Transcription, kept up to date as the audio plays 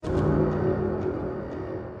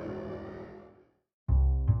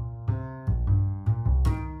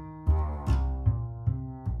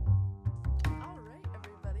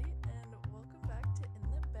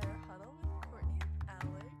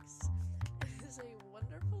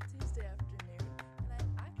Tuesday afternoon, and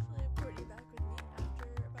I actually have Courtney back with me after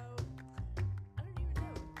about, I don't even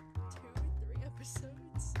know, 2 or 3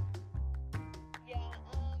 episodes. Yeah,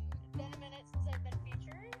 been a minute since I've been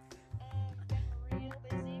featured. Been real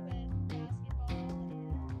busy with basketball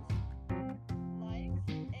and life,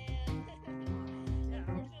 and Yeah.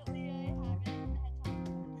 unfortunately I haven't had time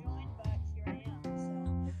to join, but here I am, so.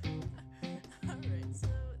 Alright, so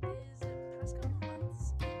these past couple months,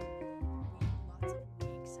 lots of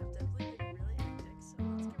weeks have definitely been really hectic, so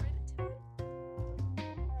let's get right into it.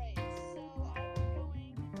 Alright, so I'm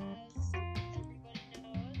going, as everybody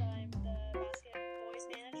knows, I'm the basket boys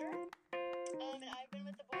manager. And I've been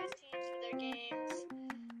with the boys teams for their games,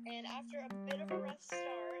 and after a bit of a rough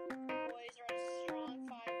start, the boys are at a strong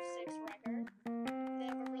 5-6 record. They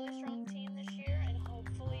have a really strong team this year, and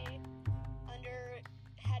hopefully, under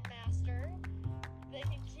headmaster, they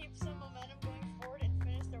can keep some momentum going forward and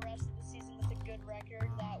finish the rest of the season with a good record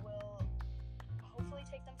that will hopefully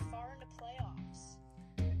take them far into playoffs.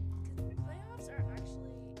 Because playoffs are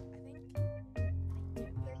actually, I think,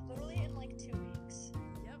 They're literally in like 2 weeks.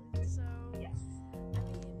 yep, so, Yes.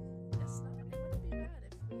 I mean, it wouldn't be bad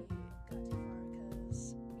if we got too far,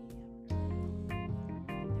 because we haven't really been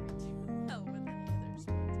doing too well with any other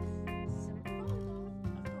sports, except volleyball,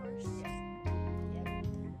 of course. Yep.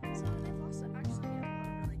 So they've lost actually a lot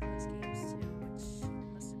of really close games too, which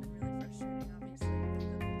must have been really frustrating, obviously, with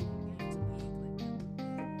the multiple games a week,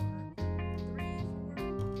 like 3,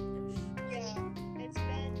 4-ish. Yeah, it's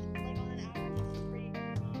been like on an average of 3 a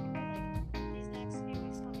week, but like these next few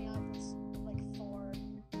weeks coming up is like 4.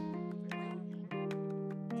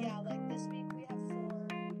 Yeah, like this week we have 4.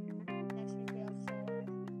 Next week we have 4.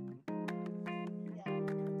 Yeah, And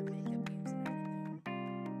with the makeup games and everything.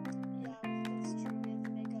 yeah, that's true. We have to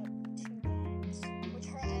make up 2 games, which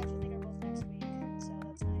I actually think are both next week, so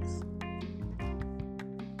that's nice.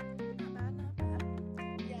 Not bad.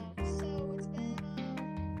 Yeah, so it's been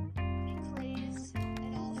pretty crazy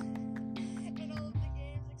in all of the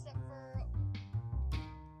games except for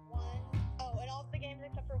one. Oh, in all of the games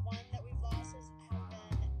except for one that we've lost have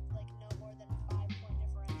been like no more than 5-point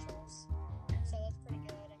differentials. So that's pretty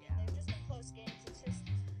good. I mean, they've just been close games. It's just,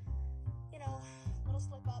 little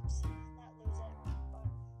slip ups that lose it.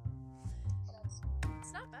 But that's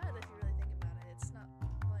It's not bad if you really think about it. It's not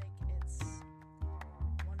like it's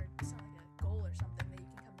it's not like a goal or something that you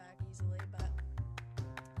can come back easily, but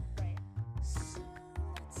right. so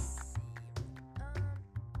let's see.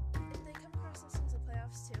 If they come across us into the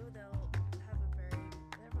playoffs too, they'll have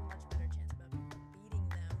a much better chance of beating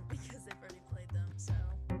them because they've already played them. So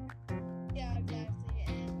Yeah, exactly.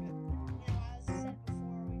 And, as said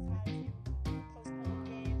before, we've had a few postponed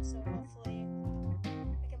games, so hopefully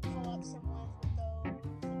we can pull up some wins with those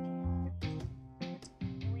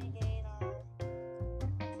and regain our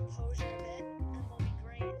composure a bit, and we'll be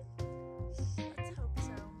great. let's hope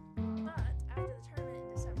so. But after the tournament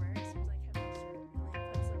in December, it seems like Headmaster really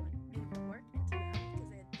put some work into them because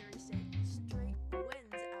they had 3 straight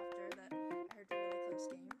wins after that. I heard were really close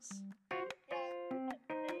games. Yeah,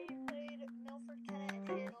 they played Milford, Kennett, and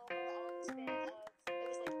Hanover all in the span of, it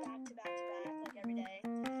was like back to back to back, like every day.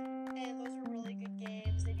 And those were really good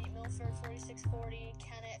games. They beat Milford 46-40,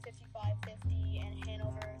 Kennett 55-50, and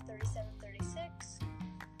Hanover 37-36.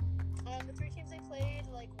 The 3 teams they played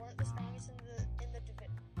weren't the strongest in the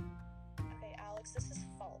division. Okay, Alex, this is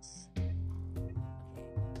false.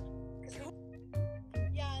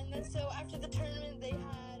 Yeah, and then so after the tournament, they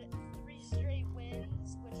had 3 straight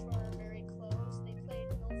wins, which were very close. They played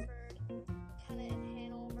Milford, Kennett, and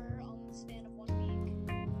Hanover all in the span of 1 week.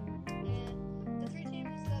 And the 3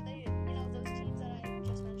 teams that those teams that I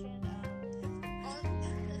just mentioned,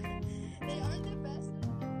 they aren't the best in the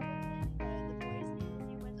division, but the boys needed a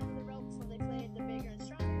few wins under the belt before they played the bigger and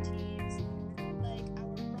stronger teams, like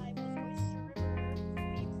our rivals Oyster River, who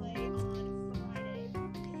we played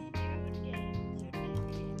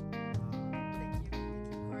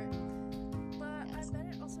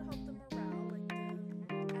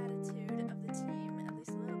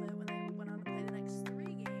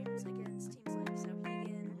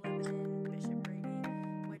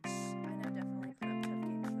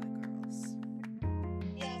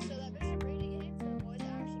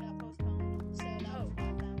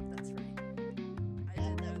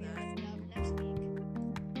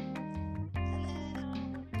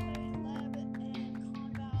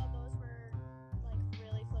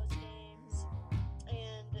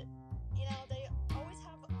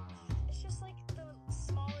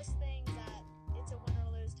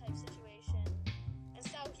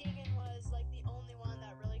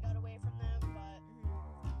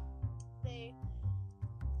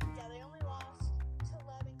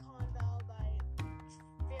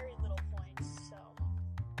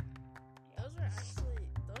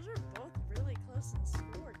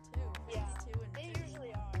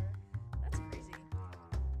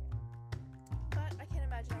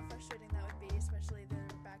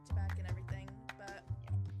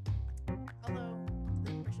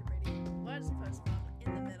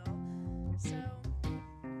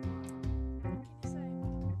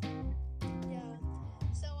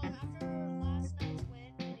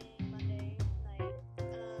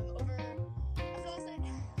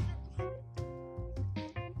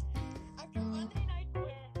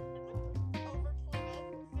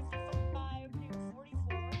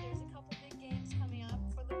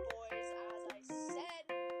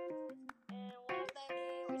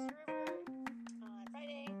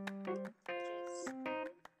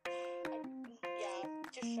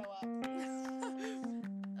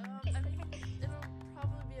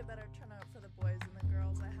better turnout for the boys than the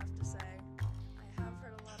girls, I have to say. I have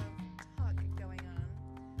heard a lot of talk going on,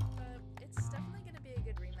 but it's definitely going to be a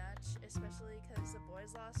good rematch, especially because the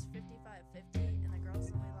boys lost 55-50 and the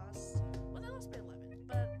girls only lost, well, they lost by 11,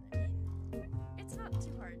 but I mean, it's not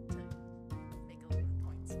too hard to make 11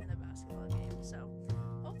 points in a basketball game, so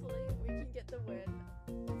hopefully we can get the win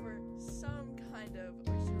over some kind of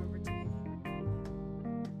Oyster River team.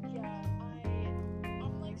 Yeah,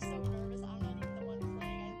 I'm like so nervous. I'm not even the one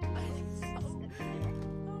playing. I think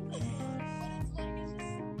Oh my gosh. but it's like it's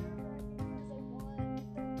just so nerve-wracking because I want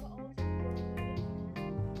them to all do good.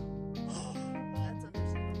 That's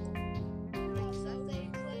understandable. Yeah, so they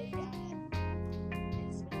played in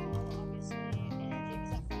Smith Hall, obviously, and games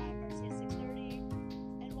at 5, varsity at 6:30.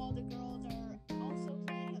 And while the girls are also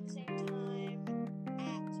playing at the same time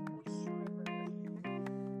at Oyster River.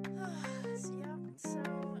 Yeah, so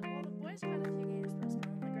while the boys have had a few games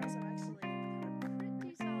postponed, the girls have actually had a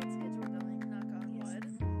pretty solid schedule going, knock on wood.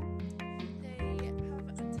 They have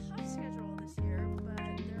a tough schedule this year, but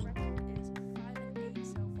their record is 5-8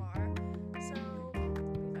 so far. So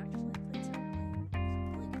we've actually played some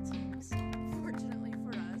really good teams, unfortunately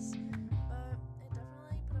for us, but it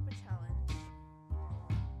definitely put up a challenge.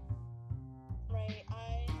 Right,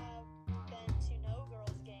 I have been to no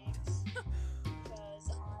girls' games because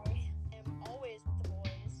I am always with the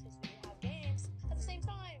boys because we have games at the same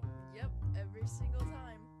time. Yep, every single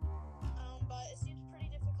time. But it seems pretty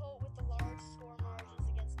difficult with the large score margins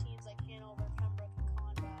against teams like Hanover, Pembroke, and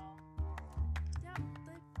Conval. Yeah,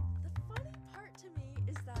 the funny part to me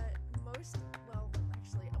is that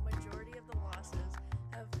actually a majority of the losses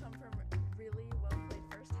have come from really well played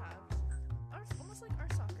first halves. Almost like our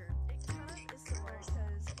soccer. It kind of is similar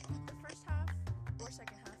because the first half or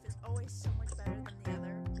second half is always so much better than the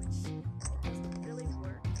other, which it doesn't really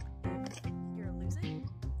work if you're losing.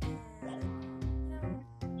 And,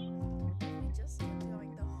 if we just kept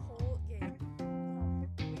going the whole game,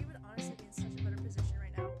 we would honestly be in such a better position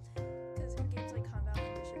right now. Because in games like Conval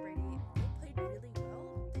and Bishop Brady, they played really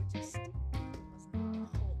well. They just wasn't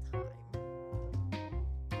the whole time.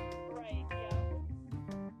 Right, yeah.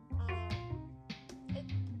 It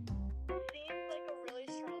seemed like a really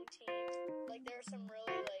strong team. Like there are some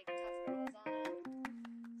really like tough girls on it.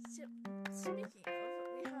 So, speaking of,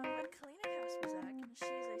 we have Kalina Kasperzak.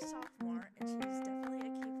 She's a sophomore, and she's definitely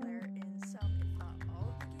a key player in some, if not all,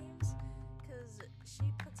 of the games, because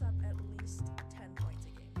she puts up at least 10 points a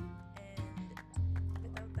game. And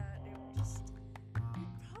without that, we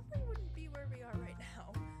probably wouldn't be where we are right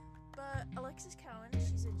now. But Alexis Cowan,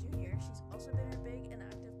 she's a junior. She's also been a big and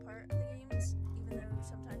active part of the games, even though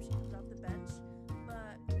sometimes she comes off the bench.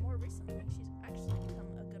 But more recently, she's actually become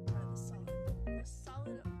a good part of the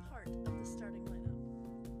solid part of the starting lineup.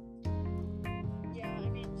 Yeah, I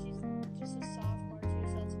mean she's just a sophomore too,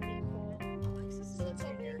 so that's pretty cool. Alexis is So a let's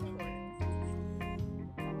hope junior. they can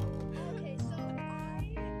Okay, so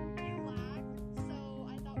you lag, so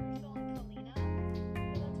I thought we were still on Kalina,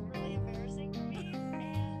 but that's really embarrassing for me.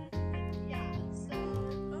 And yeah, so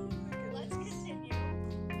Oh my let's goodness. continue.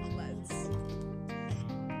 Let's.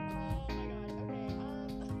 Oh my god, okay.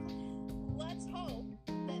 Let's hope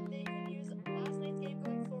that they can use last night's game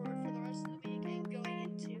going forward for the rest of the week and going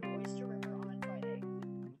into Oyster River on Friday.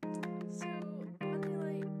 So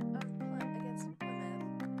Monday night against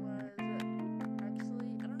Plymouth,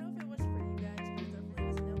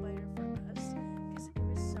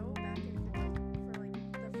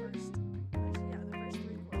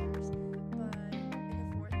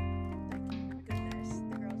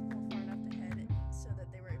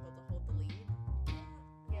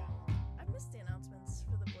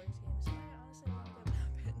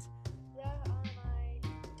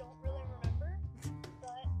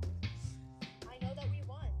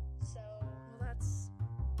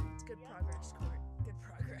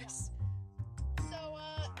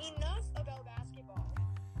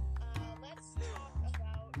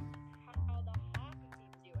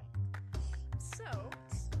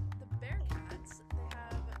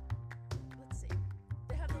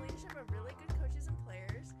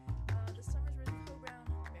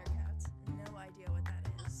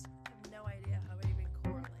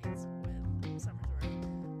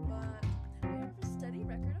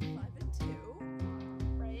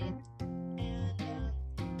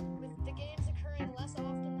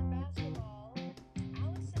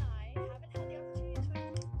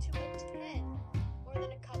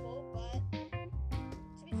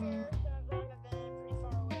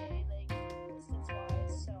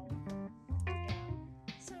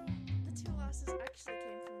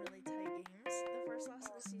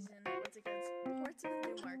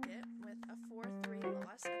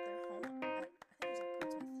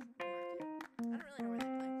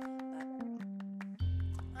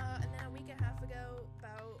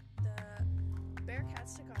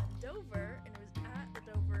 Bearcats took on Dover, and it was at the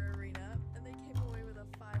Dover Arena, and they came away with a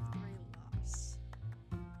 5-3 loss.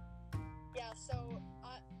 Yeah, so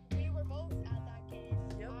we were both at that game.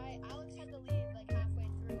 Yep. Alex had to leave like halfway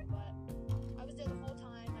through, but I was there the whole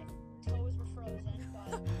time. My toes were frozen,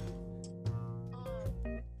 but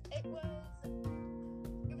it was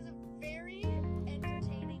a very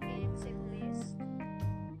entertaining game, to say the least.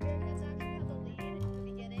 Bearcats actually had the lead in the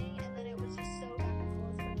beginning, and then it was just so back and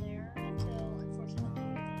forth from there until,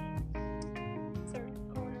 unfortunately, the third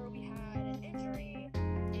quarter we had an injury,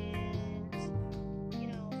 and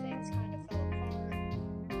things kind of fell apart.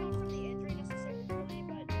 Not from the injury necessarily,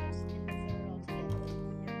 but just in the third altogether.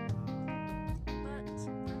 But, I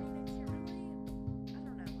can't really, I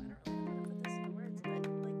don't know how to put this into words, but,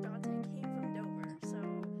 Dante came from Dover, so...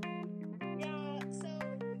 Yeah, so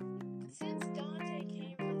since Dante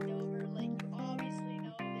came from Dover, you obviously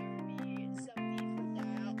know there would be some beef with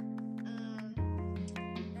that.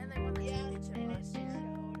 And they won the championship and last it year.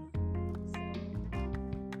 showed. So,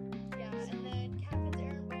 and then Captains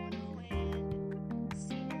Aaron Bono and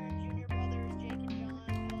senior and junior brothers Jake and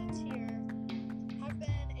John Pelletier have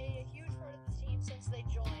been a huge part of the team since they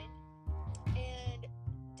joined. And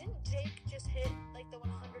didn't Jake just hit the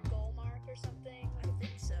 100 goal mark or something? I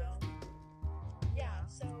think so. Yeah,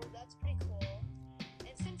 so that's pretty cool.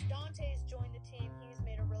 And since Dante's joined the team, he's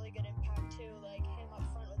made a really good impact too. Him up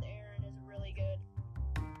front with Aaron is really good.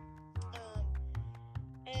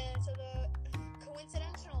 And so the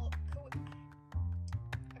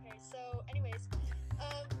okay, so anyways, the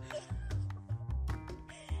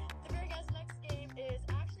Bearcats' next game is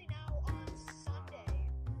actually now on Sunday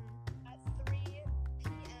at 3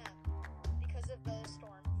 p.m. because of the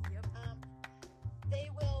storm. Yep. They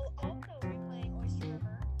will also be playing Oyster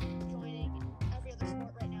River, joining every other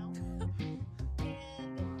sport right now.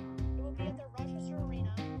 And it will be at the Rochester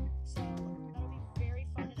Arena, so that'll be very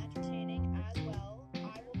fun and entertaining as well.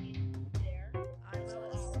 I will be there. I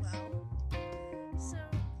will as well. So,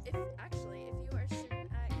 if you are a student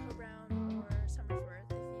at Co-Brown or Summersworth,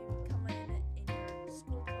 if you come in your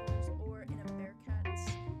school colors or in a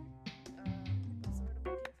Bearcats, what's the word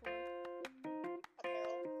I'm looking for?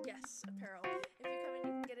 Apparel. Yes, apparel. If you come in,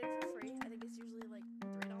 you can get it for free. I think it's usually $3.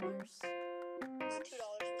 It's $2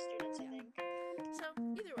 for students, I think. So,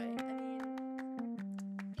 either way,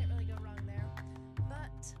 can't really go wrong there.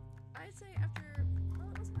 But, I'd say after, it wasn't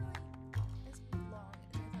really as long as I thought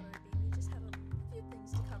it would be. We just had a few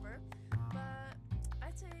things to cover. But,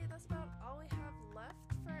 I'd say that's about all we have left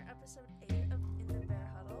for episode 8 of In the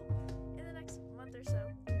Bear Huddle. In the next month or so,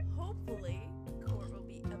 hopefully, Court will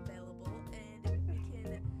be available and we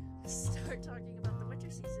can start talking about the winter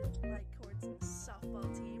season, like Court's softball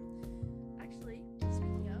team. Actually,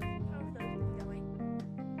 speaking of, how have those been going?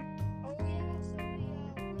 Oh yeah, so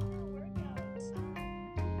the winter workouts.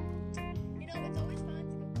 It's always fun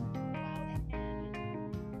to go out and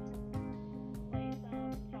play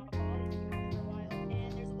some softball for a while.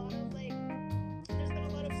 And there's a lot of there's been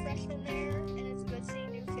a lot of freshmen there, and it's good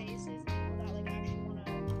seeing new faces, people that actually want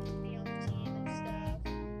to be on the team and stuff.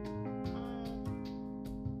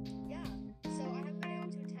 Yeah. So I haven't been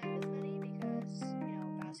able to attend as many because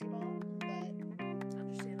basketball, but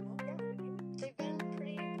Understandable. yeah, they've been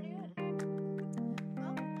pretty good.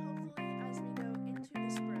 Well, hopefully as we go into the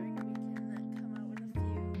spring, we can come out with a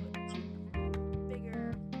few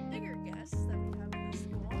bigger guests that we have in the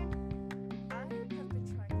school. I have been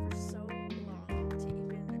trying for so long to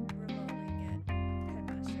even remotely get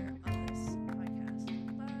Headmaster on this podcast,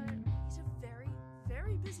 but he's a very,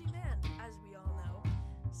 very busy man, as we all know.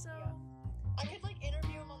 So I could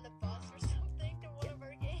interview him on the bus or something to one of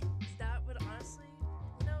our games. that would honestly,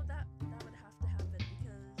 that would have to happen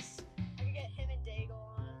because I could get him and Daigle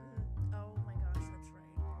on. oh my gosh, that's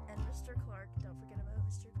right. And Mr. Clark, don't forget about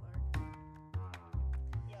Mr. Clark.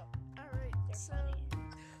 Yep, Alright, they're so funny.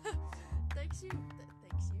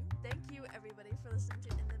 thank you everybody for listening to